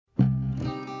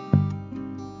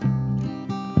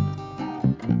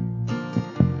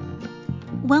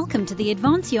Welcome to the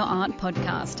Advance Your Art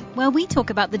podcast, where we talk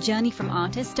about the journey from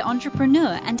artist to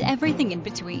entrepreneur and everything in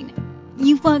between.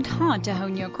 You've worked hard to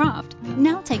hone your craft.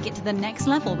 Now take it to the next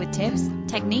level with tips,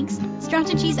 techniques,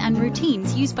 strategies, and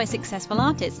routines used by successful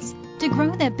artists to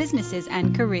grow their businesses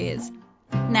and careers.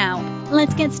 Now,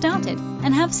 let's get started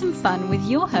and have some fun with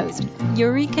your host,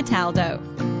 Yuri Cataldo.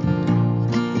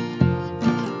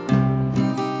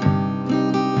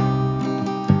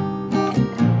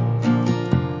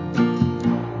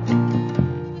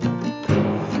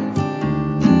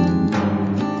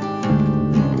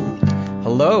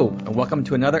 Hello, and welcome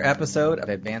to another episode of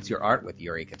Advance Your Art with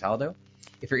Yuri Cataldo.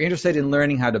 If you're interested in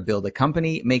learning how to build a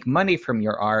company, make money from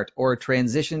your art, or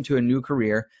transition to a new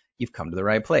career, you've come to the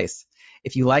right place.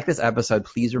 If you like this episode,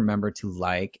 please remember to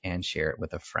like and share it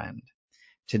with a friend.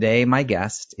 Today, my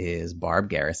guest is Barb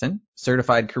Garrison,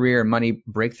 certified career and money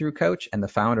breakthrough coach and the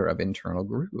founder of Internal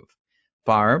Groove.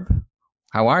 Barb,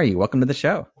 how are you? Welcome to the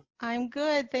show. I'm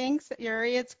good. Thanks,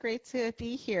 Yuri. It's great to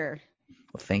be here.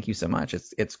 Well, thank you so much.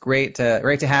 It's great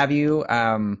to have you,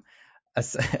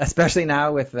 especially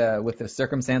now with the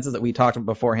circumstances that we talked about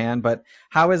beforehand. But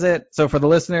how is it? So for the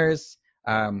listeners,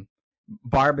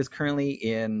 Barb is currently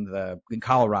in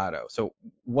Colorado. So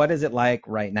what is it like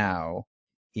right now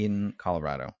in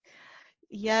Colorado?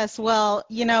 Yes, well,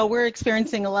 we're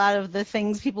experiencing a lot of the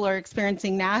things people are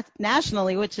experiencing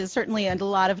nationally, which is certainly a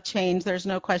lot of change. There's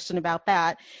no question about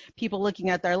that. People looking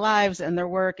at their lives and their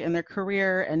work and their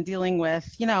career and dealing with,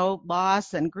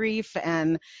 loss and grief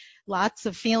and lots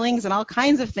of feelings and all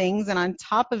kinds of things. And on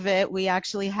top of it, we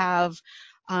actually have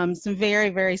some very,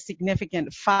 very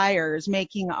significant fires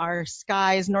making our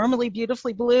skies, normally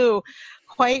beautifully blue,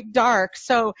 quite dark.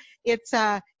 So it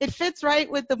fits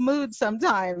right with the mood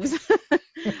sometimes.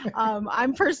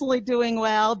 I'm personally doing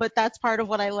well, but that's part of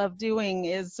what I love doing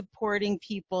is supporting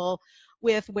people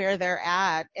with where they're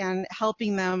at and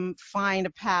helping them find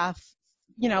a path,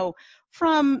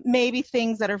 from maybe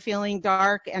things that are feeling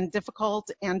dark and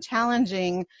difficult and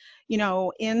challenging,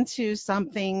 into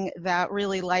something that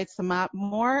really lights them up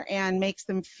more and makes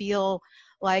them feel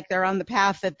like they're on the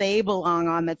path that they belong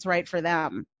on that's right for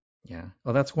them. Yeah,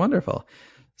 well, that's wonderful.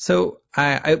 So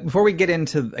before we get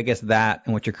into, I guess, that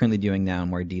and what you're currently doing now in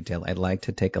more detail, I'd like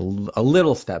to take a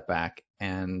little step back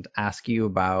and ask you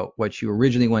about what you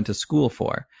originally went to school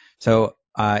for. So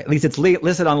at least it's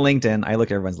listed on LinkedIn. I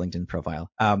looked at everyone's LinkedIn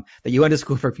profile, that you went to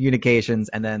school for communications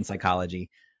and then psychology.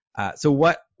 So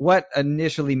what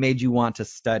initially made you want to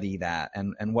study that,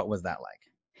 and what was that like?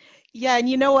 Yeah, and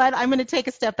you know what? I'm going to take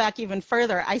a step back even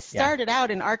further. I started out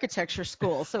in architecture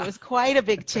school, so it was quite a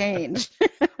big change.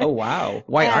 Oh, wow.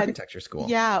 Why architecture school?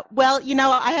 Yeah, well,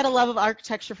 I had a love of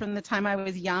architecture from the time I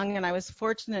was young, and I was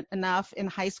fortunate enough in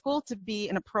high school to be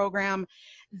in a program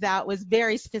that was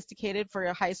very sophisticated for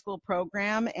a high school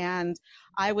program, and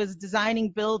I was designing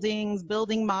buildings,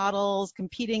 building models,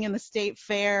 competing in the state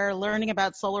fair, learning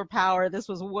about solar power. This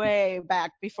was way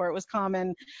back before it was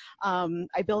common.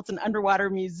 I built an underwater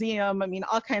museum. I mean,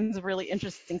 all kinds of really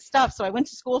interesting stuff. So I went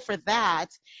to school for that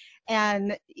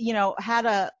and,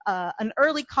 had an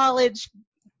early college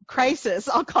crisis,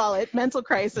 I'll call it, mental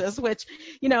crisis, which,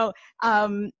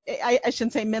 I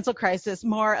shouldn't say mental crisis,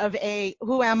 more of a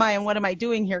who am I and what am I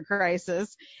doing here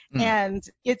crisis. And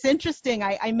it's interesting.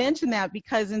 I mention that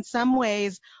because in some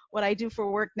ways, what I do for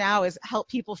work now is help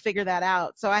people figure that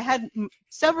out. So I had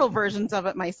several versions of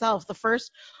it myself. The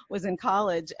first was in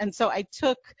college. And so I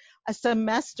took a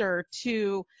semester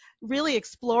to really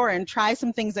explore and try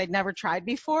some things I'd never tried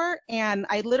before. And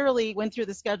I literally went through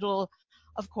the schedule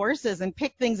of courses and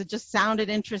picked things that just sounded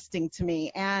interesting to me.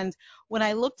 And when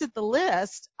I looked at the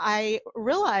list, I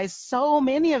realized so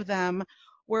many of them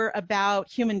were about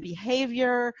human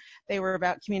behavior. They were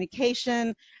about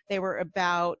communication. They were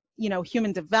about,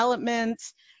 human development.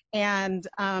 And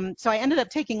so I ended up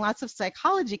taking lots of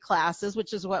psychology classes,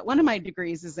 which is what one of my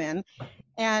degrees is in.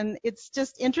 And it's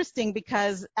just interesting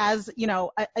because as,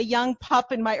 a young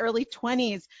pup in my early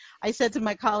 20s, I said to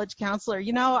my college counselor,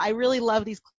 I really love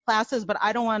these classes, but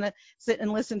I don't want to sit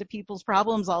and listen to people's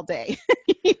problems all day.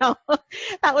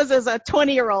 That was as a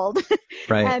 20-year-old.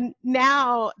 Right. And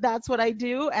now that's what I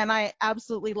do. And I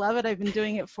absolutely love it. I've been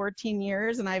doing it 14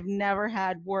 years and I've never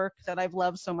had work that I've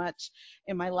loved so much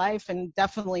in my life, and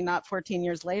definitely not 14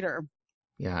 years later.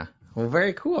 Yeah. Well,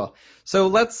 very cool. So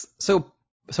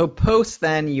post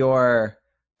then your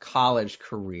college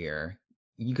career,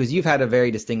 because you've had a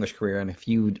very distinguished career in a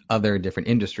few other different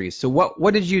industries. So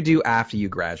what did you do after you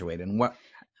graduated, and what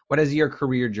has your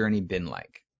career journey been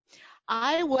like?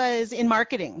 I was in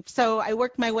marketing. So I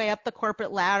worked my way up the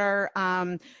corporate ladder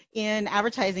in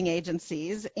advertising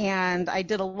agencies, and I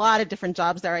did a lot of different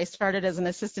jobs there. I started as an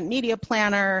assistant media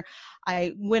planner.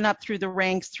 I went up through the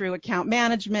ranks through account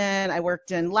management. I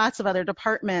worked in lots of other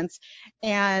departments,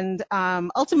 and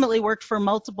ultimately worked for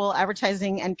multiple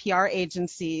advertising and PR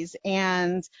agencies,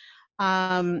 and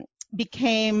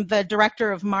became the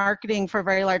director of marketing for a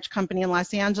very large company in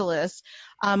Los Angeles,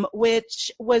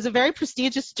 which was a very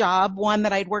prestigious job, one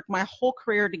that I'd worked my whole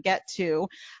career to get to.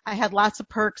 I had lots of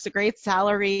perks, a great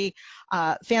salary,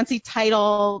 fancy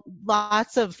title,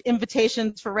 lots of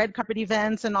invitations for red carpet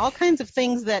events, and all kinds of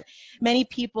things that many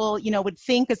people, would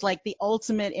think is like the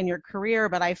ultimate in your career.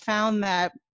 But I found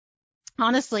that,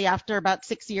 honestly, after about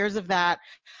 6 years of that,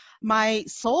 my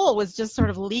soul was just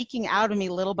sort of leaking out of me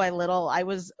little by little. I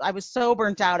was so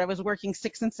burnt out. I was working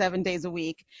 6 and 7 days a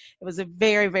week. It was a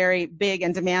very, very big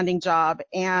and demanding job.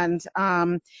 And,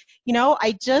 I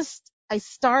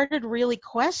started really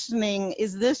questioning,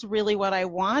 is this really what I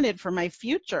wanted for my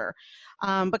future?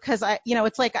 Because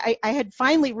it's like I had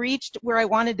finally reached where I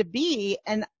wanted to be,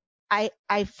 and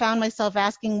I found myself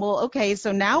asking, well, okay,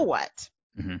 so now what?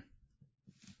 Mm-hmm.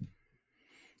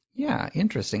 Yeah,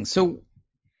 interesting. So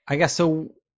I guess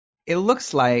so. It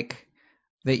looks like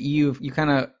that you kind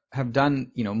of have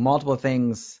done multiple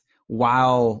things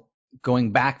while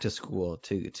going back to school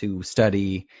to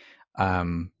study,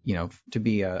 to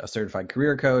be a certified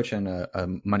career coach and a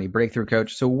money breakthrough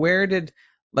coach. So where did,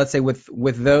 let's say,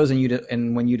 with those,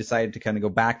 and when you decided to kind of go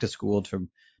back to school to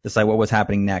decide what was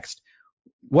happening next,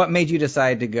 what made you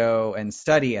decide to go and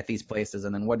study at these places,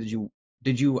 and then what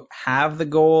did you have the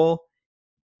goal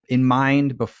in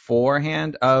mind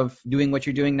beforehand of doing what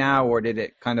you're doing now, or did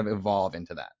it kind of evolve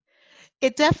into that?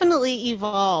 It definitely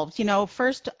evolved.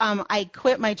 First, I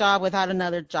quit my job without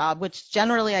another job, which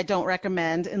generally I don't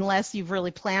recommend unless you've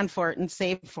really planned for it and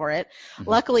saved for it. Mm-hmm.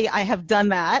 Luckily, I have done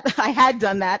that. I had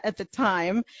done that at the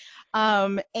time.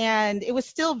 And it was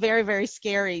still very, very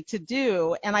scary to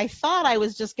do. And I thought I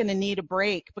was just going to need a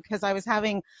break because I was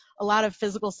having a lot of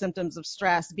physical symptoms of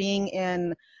stress, being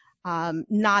in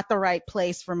not the right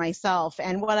place for myself.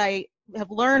 And what I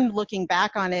have learned looking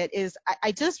back on it is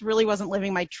I just really wasn't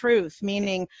living my truth,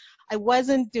 meaning I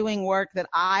wasn't doing work that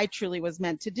I truly was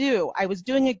meant to do. I was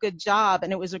doing a good job,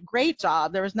 and it was a great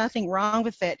job. There was nothing wrong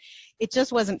with it. It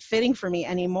just wasn't fitting for me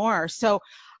anymore. So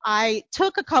I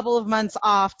took a couple of months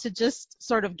off to just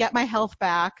sort of get my health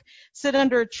back, sit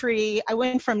under a tree. I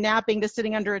went from napping to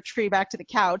sitting under a tree back to the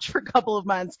couch for a couple of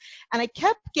months. And I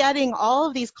kept getting all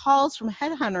of these calls from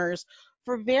headhunters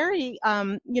for very,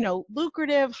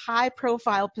 lucrative,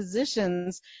 high-profile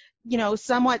positions,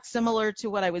 somewhat similar to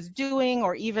what I was doing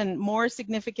or even more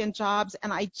significant jobs.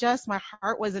 And my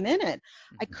heart wasn't in it.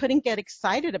 I couldn't get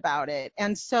excited about it.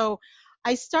 And so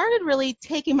I started really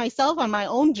taking myself on my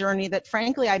own journey that,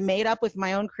 frankly, I made up with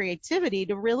my own creativity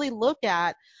to really look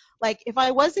at, like, if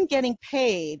I wasn't getting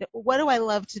paid, what do I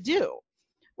love to do?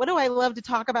 What do I love to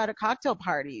talk about at cocktail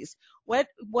parties? What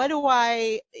do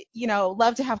I,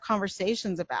 love to have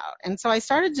conversations about? And so I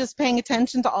started just paying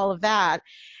attention to all of that.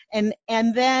 And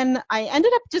then I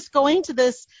ended up just going to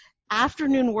this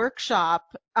afternoon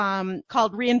workshop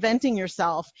called Reinventing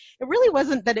Yourself. It really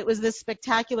wasn't that it was this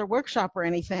spectacular workshop or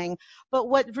anything, but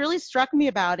what really struck me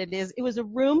about it is it was a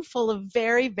room full of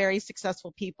very, very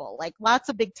successful people, like lots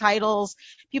of big titles,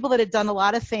 people that had done a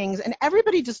lot of things, and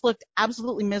everybody just looked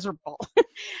absolutely miserable.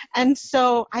 And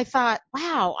so I thought,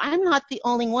 wow, I'm not the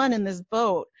only one in this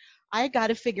boat. I got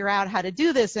to figure out how to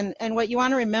do this. And what you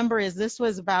want to remember is this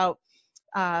was about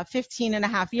 15 and a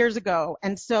half years ago.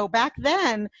 And so back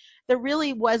then, there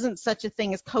really wasn't such a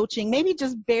thing as coaching, maybe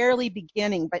just barely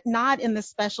beginning, but not in the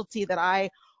specialty that I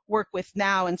work with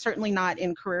now, and certainly not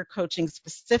in career coaching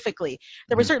specifically.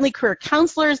 There were certainly career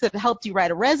counselors that helped you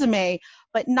write a resume,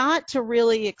 but not to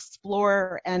really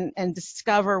explore and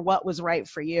discover what was right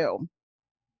for you.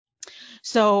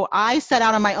 So I set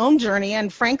out on my own journey,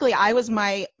 and frankly, I was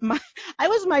my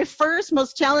first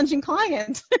most challenging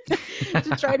client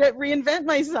to try to reinvent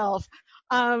myself.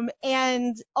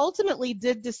 And ultimately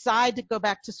did decide to go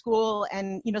back to school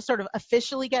and, sort of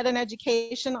officially get an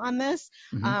education on this.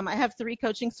 Mm-hmm. I have 3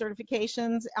 coaching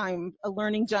certifications. I'm a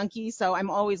learning junkie, so I'm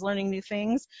always learning new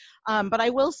things. But I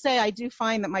will say I do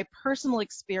find that my personal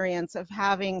experience of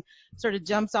having sort of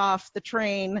jumped off the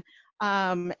train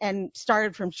and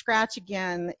started from scratch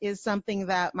again is something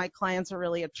that my clients are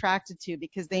really attracted to,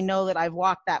 because they know that I've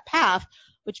walked that path,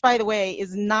 which, by the way,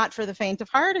 is not for the faint of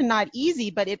heart and not easy,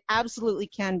 but it absolutely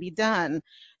can be done.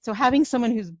 So having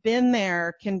someone who's been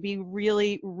there can be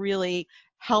really, really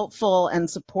helpful and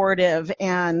supportive,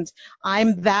 and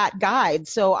I'm that guide.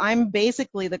 So I'm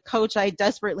basically the coach I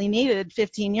desperately needed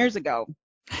 15 years ago.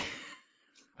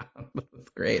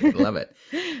 That's great. I love it.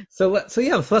 So let's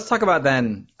talk about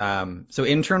then. So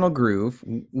Internal Groove,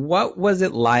 what was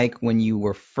it like when you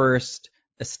were first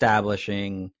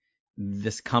establishing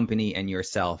this company and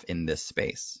yourself in this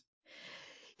space?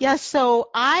 Yes,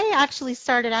 so I actually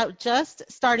started out just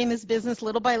starting this business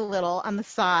little by little on the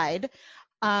side.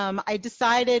 I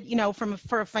decided,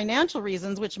 for financial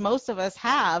reasons, which most of us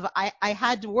have, I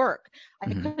had to work. I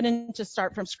Mm-hmm. couldn't just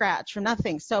start from scratch, from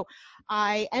nothing. So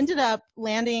I ended up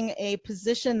landing a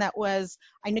position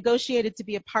I negotiated to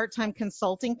be a part-time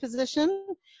consulting position,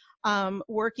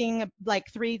 working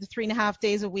like 3 to 3.5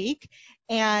 days a week.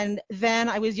 And then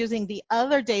I was using the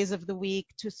other days of the week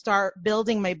to start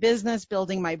building my business,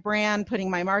 building my brand, putting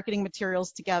my marketing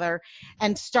materials together,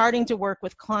 and starting to work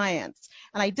with clients.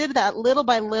 And I did that little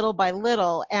by little by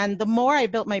little. And the more I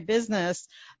built my business,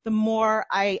 the more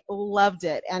I loved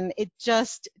it. And it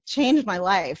just changed my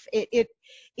life. It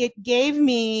gave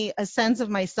me a sense of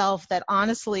myself that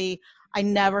honestly I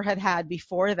never had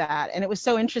before that. And it was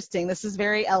so interesting. This is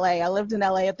very LA. I lived in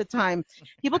LA at the time.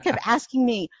 People kept asking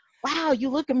me, wow, you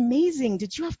look amazing.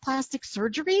 Did you have plastic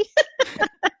surgery? And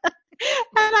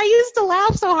I used to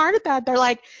laugh so hard at that. They're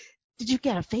like, did you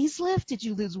get a facelift? Did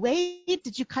you lose weight?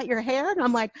 Did you cut your hair? And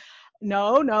I'm like,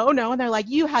 no, no, no. And they're like,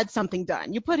 you had something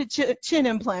done. You put a chin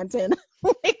implant in.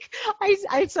 Like,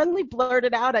 I suddenly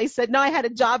blurted out. I said, no, I had a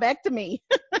jobectomy.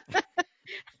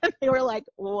 And they were like,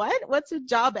 what? What's a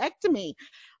jobectomy?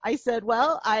 I said,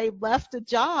 well, I left a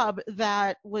job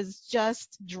that was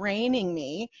just draining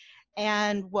me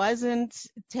and wasn't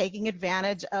taking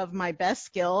advantage of my best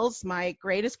skills, my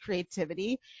greatest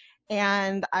creativity.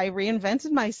 And I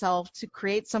reinvented myself to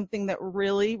create something that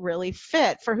really, really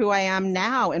fit for who I am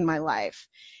now in my life.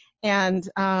 And,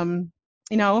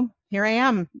 here I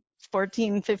am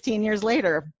 14, 15 years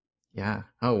later. Yeah.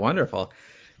 Oh, wonderful.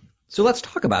 So let's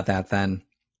talk about that then.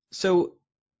 So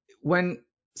when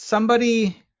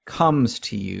somebody comes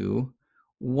to you,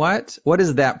 what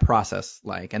is that process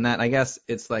like? And that, I guess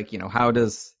it's like, how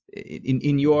does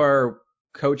in your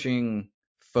coaching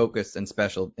focus and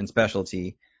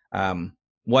specialty,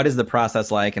 what is the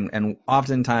process like? And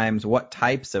oftentimes what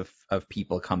types of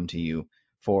people come to you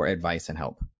for advice and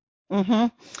help?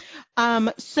 Mm-hmm.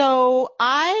 So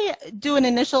I do an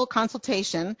initial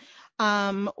consultation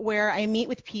where I meet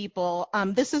with people.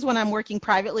 This is when I'm working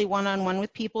privately one-on-one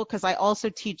with people, because I also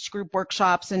teach group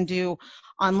workshops and do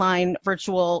online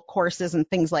virtual courses and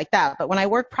things like that. But when I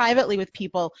work privately with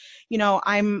people,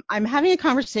 I'm having a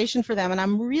conversation for them, and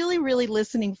I'm really, really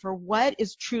listening for what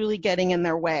is truly getting in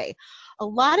their way. A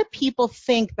lot of people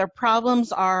think their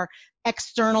problems are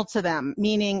external to them,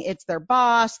 meaning it's their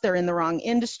boss, they're in the wrong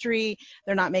industry,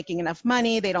 they're not making enough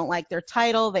money, they don't like their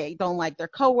title, they don't like their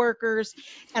coworkers.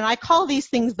 And I call these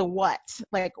things the what,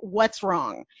 like what's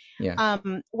wrong. Yeah.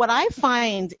 What I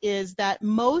find is that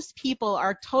most people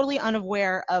are totally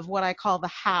unaware of what I call the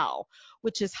how,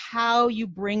 which is how you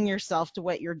bring yourself to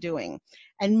what you're doing.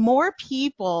 And more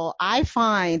people, I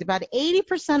find about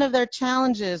 80% of their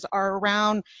challenges are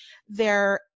around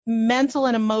their mental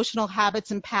and emotional habits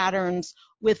and patterns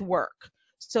with work.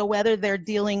 So whether they're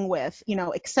dealing with,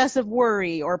 excessive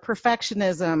worry or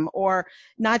perfectionism or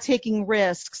not taking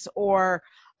risks or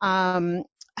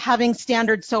having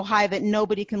standards so high that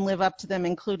nobody can live up to them,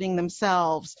 including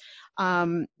themselves.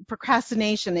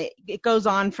 Procrastination, it goes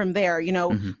on from there,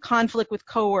 Mm-hmm. conflict with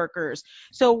coworkers.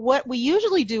 So what we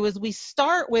usually do is we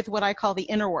start with what I call the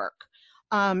inner work.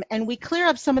 And we clear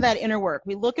up some of that inner work.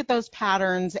 We look at those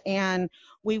patterns and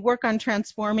we work on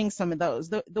transforming some of those.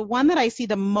 The one that I see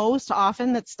the most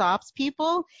often that stops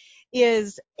people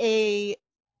is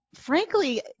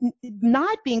frankly,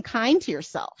 not being kind to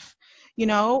yourself,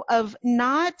 of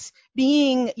not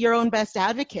being your own best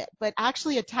advocate, but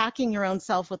actually attacking your own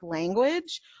self with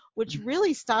language, which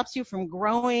really stops you from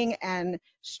growing and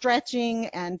stretching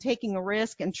and taking a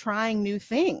risk and trying new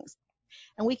things.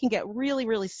 And we can get really,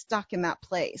 really stuck in that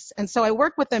place. And so I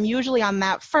work with them usually on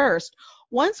that first.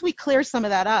 Once we clear some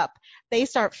of that up, they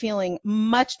start feeling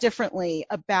much differently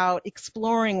about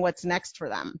exploring what's next for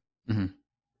them. Mm-hmm.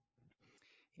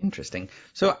 Interesting.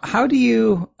 So how do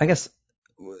you, I guess,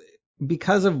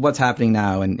 because of what's happening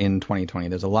now in 2020,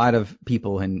 there's a lot of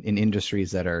people in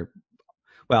industries that are,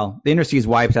 well, the industry is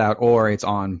wiped out or it's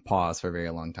on pause for a very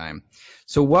long time.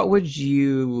 So what would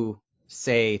you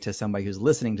say to somebody who's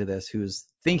listening to this, who's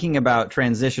thinking about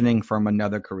transitioning from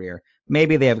another career?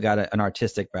 Maybe they have got an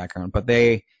artistic background, but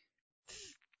they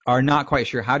are not quite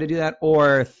sure how to do that,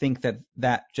 or think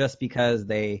that just because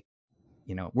they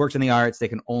worked in the arts, they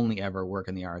can only ever work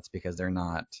in the arts because they're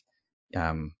not,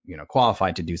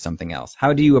 qualified to do something else.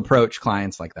 How do you approach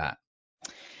clients like that?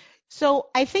 So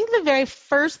I think the very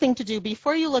first thing to do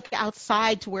before you look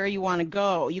outside to where you want to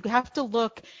go, you have to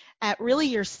look at really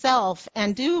yourself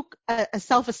and do a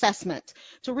self-assessment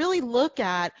to really look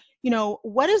at,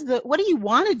 what do you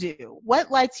want to do?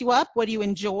 What lights you up? What do you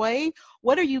enjoy?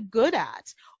 What are you good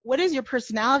at? What is your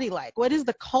personality like? What is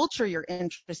the culture you're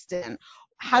interested in?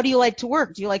 How do you like to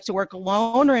work? Do you like to work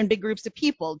alone or in big groups of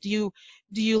people? Do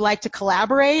you like to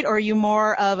collaborate, or are you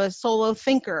more of a solo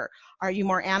thinker? Are you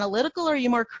more analytical, or are you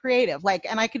more creative?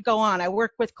 And I could go on. I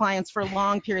work with clients for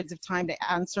long periods of time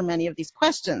to answer many of these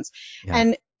questions. Yeah.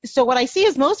 And so what I see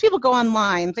is most people go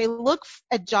online, they look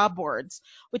at job boards,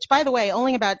 which, by the way,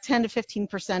 only about 10 to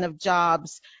 15% of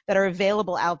jobs that are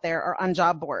available out there are on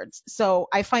job boards. So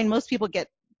I find most people get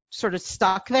sort of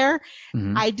stuck there.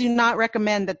 Mm-hmm. I do not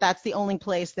recommend that that's the only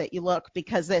place that you look,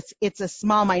 because it's a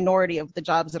small minority of the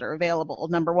jobs that are available,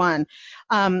 number one.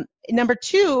 Number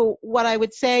two, what I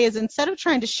would say is, instead of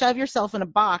trying to shove yourself in a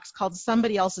box called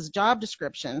somebody else's job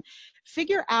description,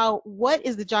 figure out what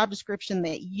is the job description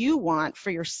that you want for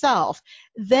yourself,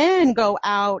 then go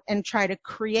out and try to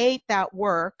create that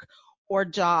work or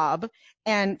job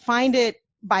and find it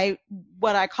by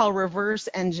what I call reverse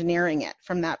engineering it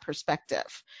from that perspective.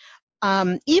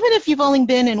 Even if you've only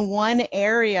been in one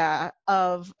area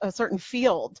of a certain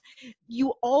field,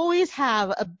 you always have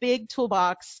a big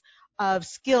toolbox of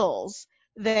skills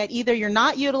that either you're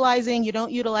not utilizing, you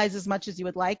don't utilize as much as you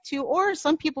would like to, or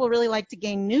some people really like to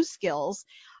gain new skills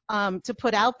to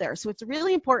put out there. So it's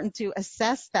really important to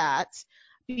assess that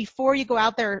before you go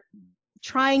out there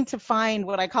trying to find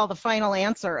what I call the final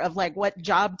answer of what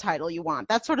job title you want.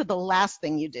 That's sort of the last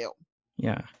thing you do.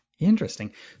 Yeah.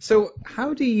 Interesting. So how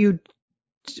would you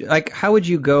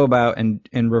go about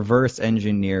and reverse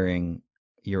engineering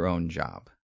your own job?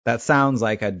 That sounds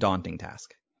like a daunting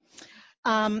task.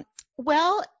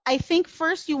 Well, I think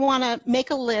first you want to make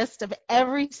a list of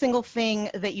every single thing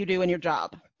that you do in your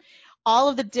job. All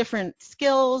of the different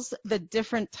skills, the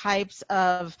different types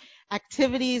of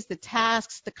activities, the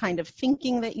tasks, the kind of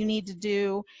thinking that you need to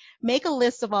do. Make a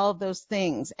list of all of those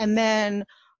things, and then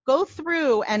go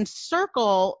through and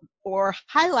circle or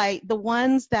highlight the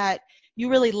ones that you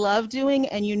really love doing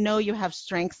and you have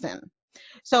strengths in.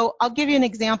 So I'll give you an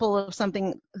example of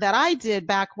something that I did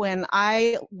back when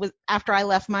after I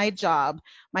left my job,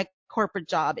 my corporate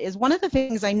job. Is one of the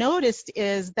things I noticed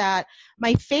is that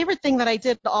my favorite thing that I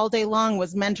did all day long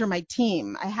was mentor my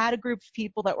team. I had a group of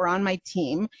people that were on my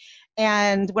team,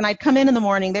 and when I'd come in the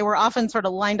morning, they were often sort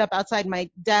of lined up outside my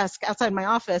desk, outside my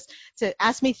office, to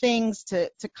ask me things, to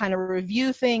kind of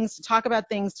review things, to talk about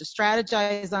things, to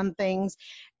strategize on things.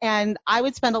 And I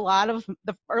would spend a lot of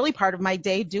the early part of my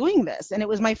day doing this, and it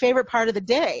was my favorite part of the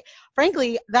day.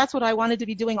 Frankly, that's what I wanted to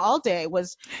be doing all day,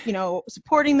 was,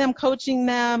 supporting them, coaching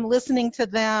them, listening to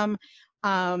them,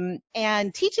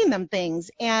 and teaching them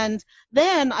things. And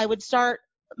then I would start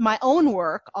my own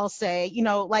work, I'll say, at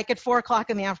 4:00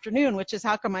 in the afternoon, which is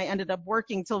how come I ended up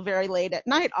working till very late at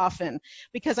night often,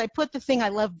 because I put the thing I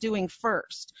love doing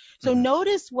first. So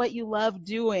notice what you love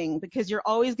doing, because you're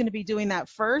always going to be doing that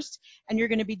first, and you're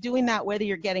going to be doing that whether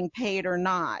you're getting paid or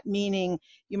not, meaning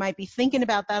you might be thinking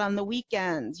about that on the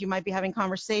weekends, you might be having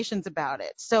conversations about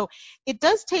it. So it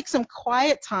does take some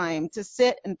quiet time to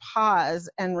sit and pause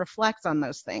and reflect on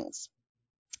those things.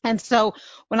 And so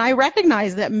when I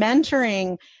recognized that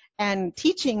mentoring and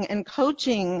teaching and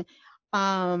coaching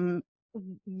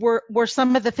were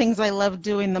some of the things I loved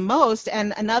doing the most,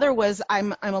 and another was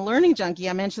I'm a learning junkie.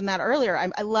 I mentioned that earlier.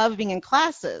 I love being in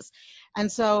classes.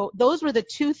 And so those were the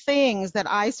two things that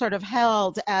I sort of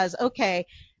held as, okay,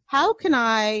 how can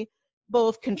I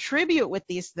both contribute with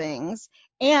these things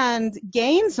and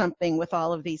gain something with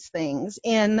all of these things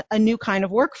in a new kind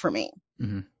of work for me?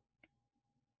 Mm-hmm.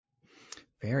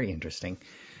 Very interesting.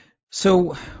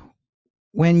 So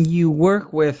when you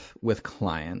work with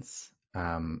clients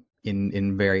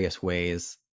in various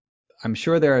ways, I'm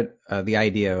sure there are the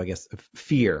idea, I guess, of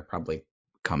fear probably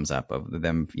comes up, of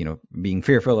them, being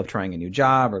fearful of trying a new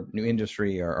job or new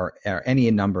industry or any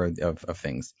number of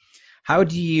things. How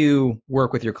do you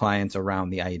work with your clients around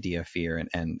the idea of fear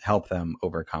and help them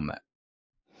overcome that?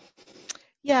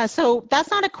 Yeah, so that's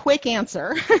not a quick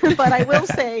answer, but I will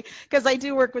say, because I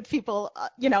do work with people,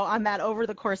 on that over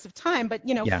the course of time, but,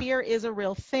 Yeah. Fear is a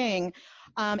real thing.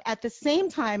 At the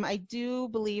same time, I do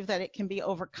believe that it can be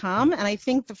overcome. And I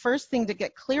think the first thing to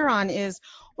get clear on is,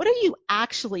 what are you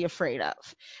actually afraid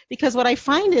of? Because what I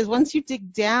find is, once you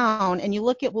dig down and you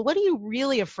look at, well, what are you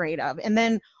really afraid of? And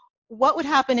then what would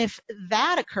happen if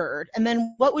that occurred? And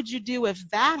then what would you do if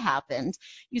that happened?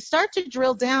 You start to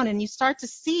drill down and you start to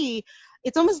see,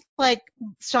 it's almost like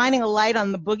shining a light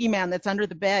on the boogeyman that's under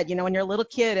the bed, when you're a little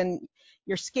kid and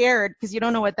you're scared because you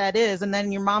don't know what that is. And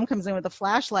then your mom comes in with a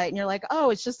flashlight and you're like, oh,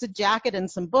 it's just a jacket and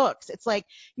some books. It's like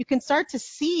you can start to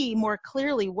see more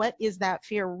clearly what is that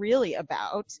fear really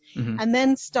about, and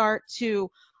then start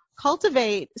to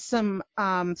cultivate some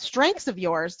strengths of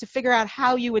yours to figure out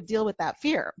how you would deal with that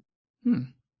fear.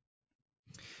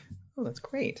 Oh, that's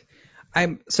great.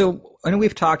 So I know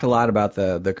we've talked a lot about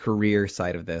the career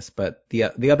side of this, but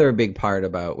the other big part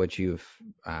about what you've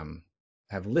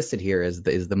have listed here is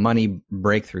the money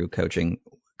breakthrough coaching.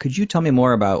 Could you tell me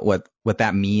more about what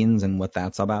that means and what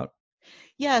that's about?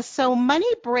 Yes, so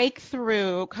money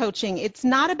breakthrough coaching, it's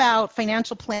not about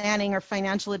financial planning or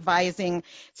financial advising.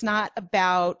 It's not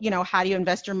about, how do you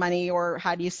invest your money or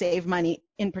how do you save money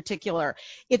in particular.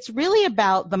 It's really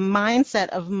about the mindset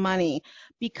of money,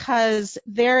 because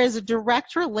there is a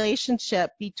direct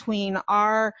relationship between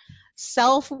our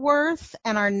self-worth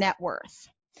and our net worth.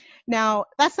 Now,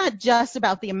 that's not just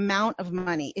about the amount of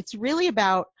money. It's really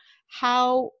about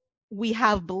how we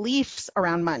have beliefs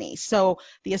around money. So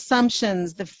the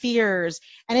assumptions, the fears,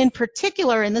 and in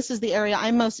particular, and this is the area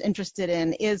I'm most interested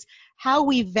in, is how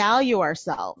we value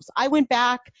ourselves. I went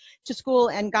back to school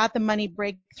and got the money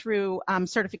breakthrough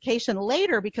certification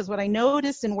later, because what I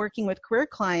noticed in working with career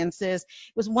clients is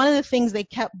it was one of the things they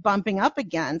kept bumping up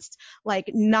against,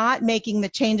 like not making the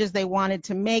changes they wanted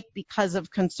to make because of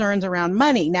concerns around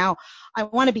money. Now, I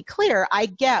want to be clear. I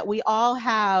get we all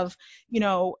have,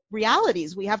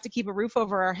 realities. We have to keep a roof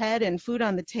over our head and food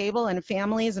on the table and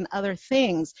families and other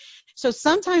things. So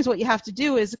sometimes what you have to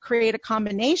do is create a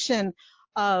combination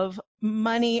of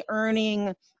money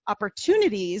earning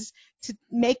opportunities to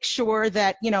make sure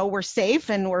that, we're safe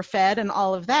and we're fed and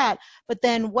all of that. But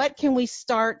then what can we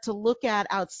start to look at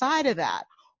outside of that?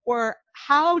 Or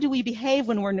how do we behave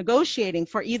when we're negotiating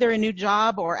for either a new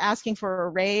job or asking for a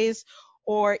raise?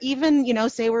 Or even,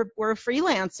 say we're a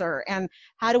freelancer, and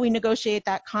how do we negotiate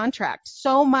that contract?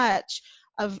 So much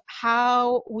of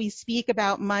how we speak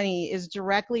about money is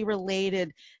directly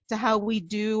related to how we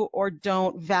do or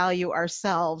don't value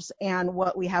ourselves and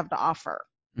what we have to offer.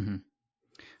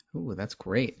 Ooh, that's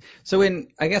great. So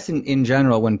I guess in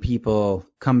general, when people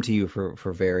come to you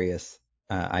for various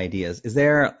ideas, is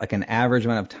there like an average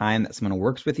amount of time that someone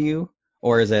works with you?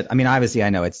 Or is it, obviously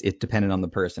I know it's dependent on the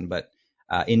person, but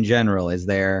in general, is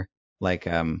there like,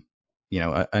 an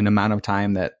amount of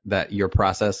time that your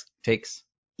process takes?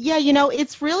 Yeah,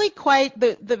 it's really quite,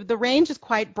 the range is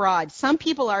quite broad. Some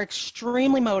people are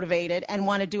extremely motivated and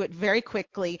want to do it very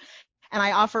quickly, and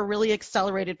I offer really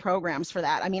accelerated programs for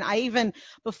that. I even,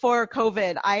 before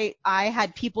COVID, I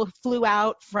had people who flew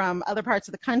out from other parts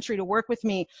of the country to work with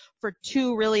me for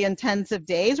 2 really intensive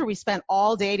days where we spent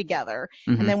all day together,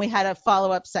 and then we had a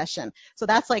follow-up session. So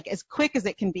that's like as quick as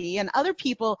it can be. And other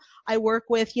people I work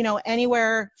with,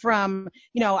 anywhere from,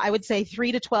 I would say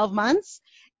 3 to 12 months.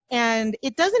 And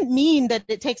it doesn't mean that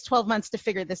it takes 12 months to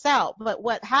figure this out. But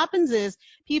what happens is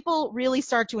people really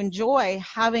start to enjoy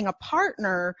having a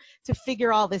partner to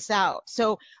figure all this out.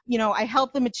 So, I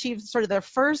help them achieve sort of their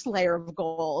first layer of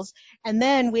goals. And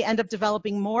then we end up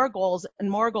developing more goals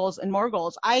and more goals and more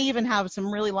goals. I even have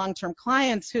some really long-term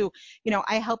clients who,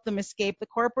 I helped them escape the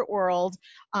corporate world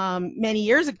many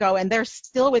years ago, and they're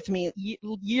still with me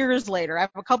years later. I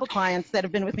have a couple clients that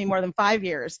have been with me more than 5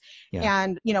 years. Yeah.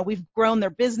 And, we've grown their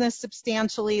business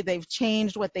substantially. They've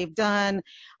changed what they've done.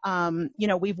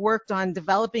 We've worked on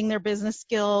developing their business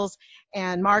skills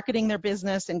and marketing their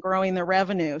business and growing their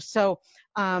revenue. So,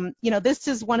 this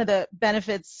is one of the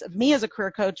benefits of me as a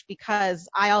career coach, because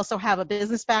I also have a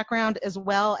business background as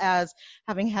well as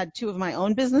having had 2 of my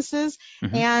own businesses,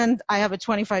 and I have a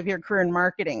 25-year career in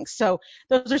marketing. So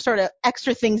those are sort of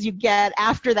extra things you get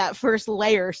after that first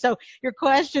layer. So your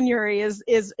question, Yuri,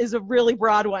 is a really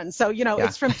broad one. So,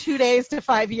 It's from 2 days to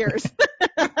 5 years.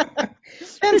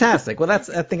 Fantastic. Well, I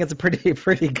think it's a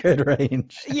pretty good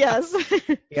range. Yes.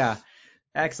 Yeah.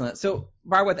 Excellent. So,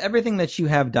 Barb, with everything that you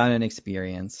have done and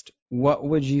experienced, what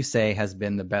would you say has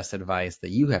been the best advice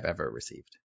that you have ever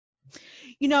received?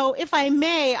 If I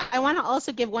may, I want to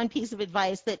also give one piece of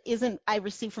advice that I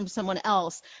received from someone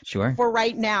else. Sure. For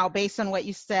right now, based on what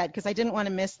you said, because I didn't want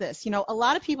to miss this. A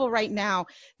lot of people right now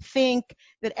think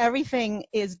that everything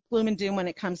is gloom and doom when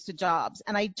it comes to jobs.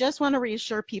 And I just want to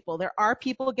reassure people, there are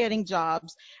people getting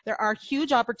jobs. There are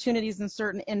huge opportunities in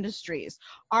certain industries.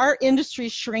 Are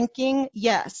industries shrinking?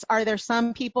 Yes. Are there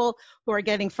some people who are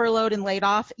getting furloughed and laid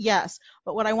off? Yes.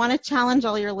 But what I want to challenge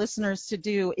all your listeners to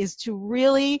do is to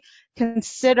really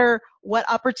consider what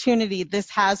opportunity this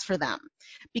has for them,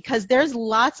 because there's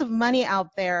lots of money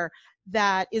out there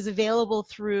that is available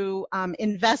through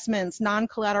investments,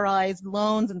 non-collateralized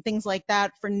loans, and things like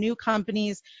that for new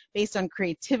companies based on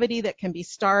creativity that can be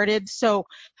started. So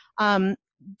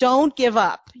don't give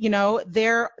up.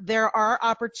 There are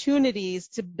opportunities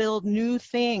to build new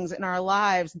things in our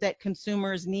lives that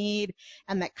consumers need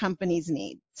and that companies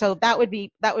need. So that would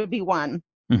be one.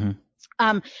 Mm-hmm.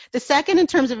 The second, in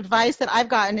terms of advice that I've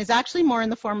gotten, is actually more in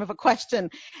the form of a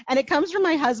question, and it comes from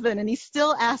my husband, and he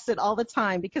still asks it all the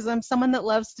time because I'm someone that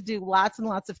loves to do lots and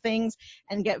lots of things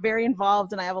and get very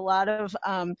involved, and I have a lot of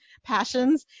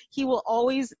passions. He will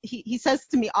always, he says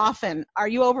to me often, "Are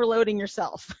you overloading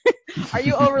yourself? Are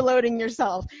you overloading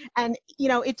yourself?" And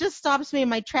it just stops me in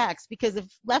my tracks, because if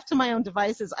left to my own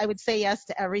devices, I would say yes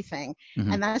to everything,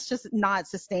 Mm-hmm. and that's just not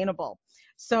sustainable.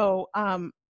 So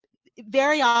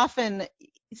very often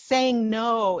saying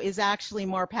no is actually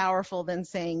more powerful than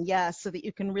saying yes, so that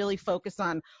you can really focus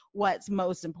on what's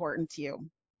most important to you.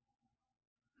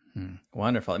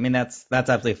 Wonderful. I mean, that's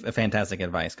absolutely a fantastic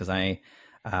advice, because I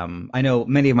know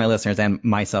many of my listeners, and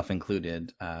myself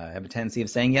included, have a tendency of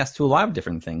saying yes to a lot of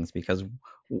different things, because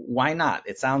why not?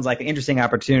 It sounds like an interesting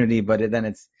opportunity, but then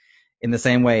it's, in the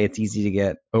same way, it's easy to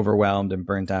get overwhelmed and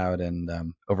burnt out and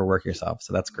overwork yourself.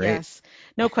 So that's great. Yes,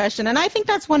 no question. And I think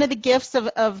that's one of the gifts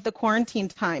of the quarantine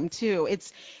time too.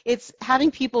 It's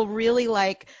having people really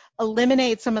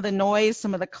eliminate some of the noise,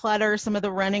 some of the clutter, some of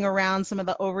the running around, some of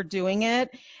the overdoing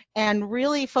it, and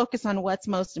really focus on what's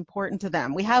most important to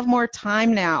them. We have more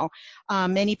time now.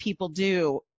 Many people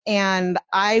do. And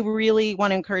I really want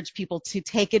to encourage people to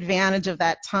take advantage of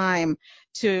that time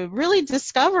to really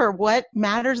discover what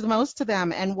matters the most to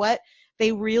them and what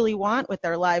they really want with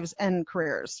their lives and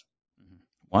careers.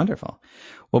 Wonderful.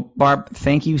 Well, Barb,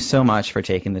 thank you so much for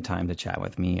taking the time to chat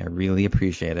with me. I really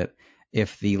appreciate it.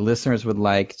 If the listeners would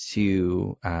like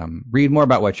to read more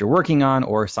about what you're working on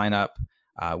or sign up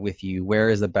with you, where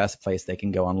is the best place they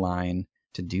can go online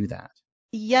to do that?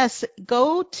 Yes,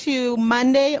 go to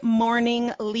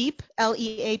mondaymorningleap,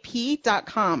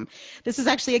 LEAP.com. This is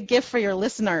actually a gift for your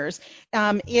listeners.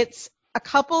 It's a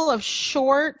couple of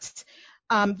short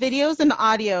videos and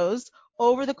audios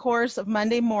over the course of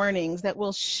Monday mornings that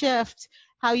will shift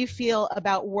how you feel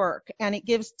about work. And it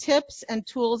gives tips and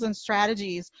tools and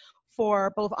strategies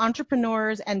for both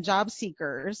entrepreneurs and job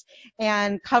seekers,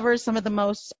 and covers some of the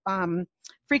most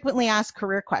frequently asked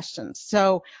career questions.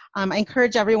 So I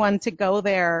encourage everyone to go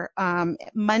there,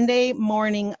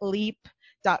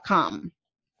 mondaymorningleap.com.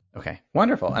 Okay,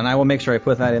 wonderful. And I will make sure I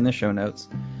put that in the show notes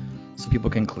so people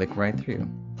can click right through.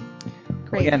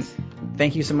 Great. Well, again,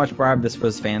 thank you so much, Barb. This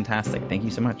was fantastic. Thank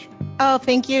you so much. Oh,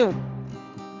 thank you.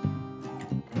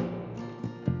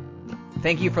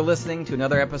 Thank you for listening to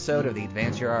another episode of the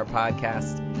Advance Your Art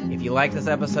podcast. If you like this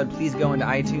episode, please go into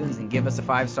iTunes and give us a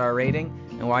 5-star rating.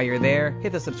 And while you're there,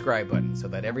 hit the subscribe button so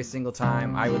that every single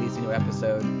time I release a new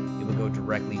episode, it will go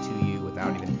directly to you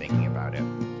without even thinking about it.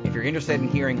 If you're interested in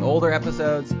hearing older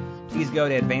episodes, please go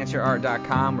to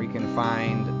advanceyourart.com, where you can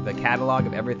find the catalog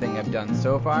of everything I've done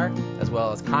so far, as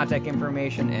well as contact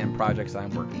information and projects I'm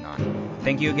working on.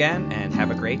 Thank you again, and have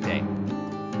a great day.